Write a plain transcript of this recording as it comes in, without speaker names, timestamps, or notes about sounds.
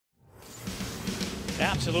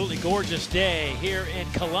Absolutely gorgeous day here in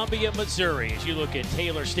Columbia, Missouri. As you look at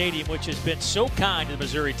Taylor Stadium, which has been so kind to the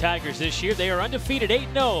Missouri Tigers this year. They are undefeated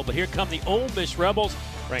 8-0, but here come the Ole Miss Rebels,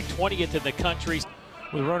 ranked 20th in the country.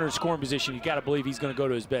 With a runner in scoring position, you got to believe he's going to go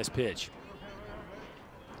to his best pitch.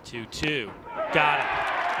 2-2. Got him.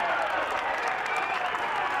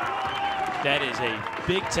 That is a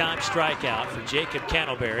big-time strikeout for Jacob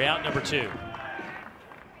Candleberry, out number 2.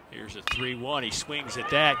 Here's a 3-1. He swings at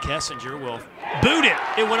that. Kessinger will boot it.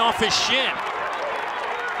 It went off his shin.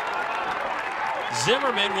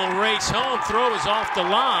 Zimmerman will race home. Throw is off the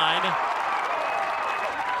line.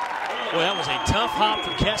 Well, that was a tough hop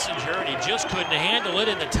for Kessinger, and he just couldn't handle it,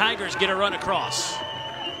 and the Tigers get a run across.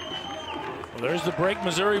 Well, there's the break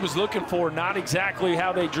Missouri was looking for. Not exactly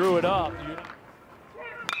how they drew it up.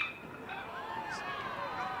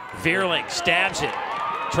 Vierling stabs it.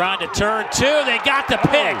 Trying to turn 2. They got the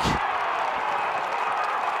pick.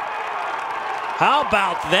 How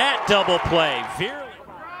about that double play? Vierling.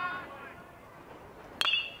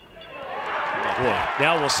 Boy,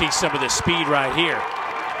 now we'll see some of the speed right here.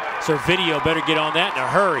 So video better get on that in a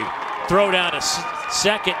hurry. Throw down to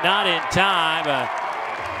second, not in time.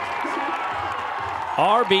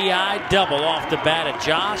 RBI double off the bat of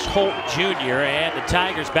Josh Holt Jr. and the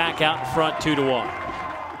Tigers back out in front 2-1.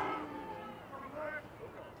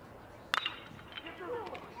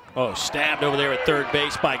 Oh, stabbed over there at third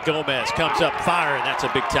base by Gomez. Comes up firing. That's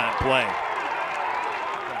a big-time play.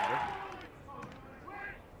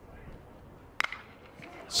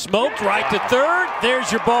 Smoked right to third.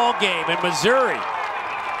 There's your ball game. And Missouri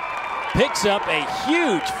picks up a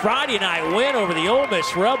huge Friday night win over the Ole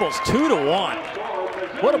Miss Rebels,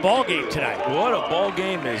 2-1. What a ball game tonight. What a ball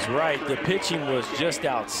game is right. The pitching was just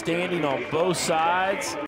outstanding on both sides.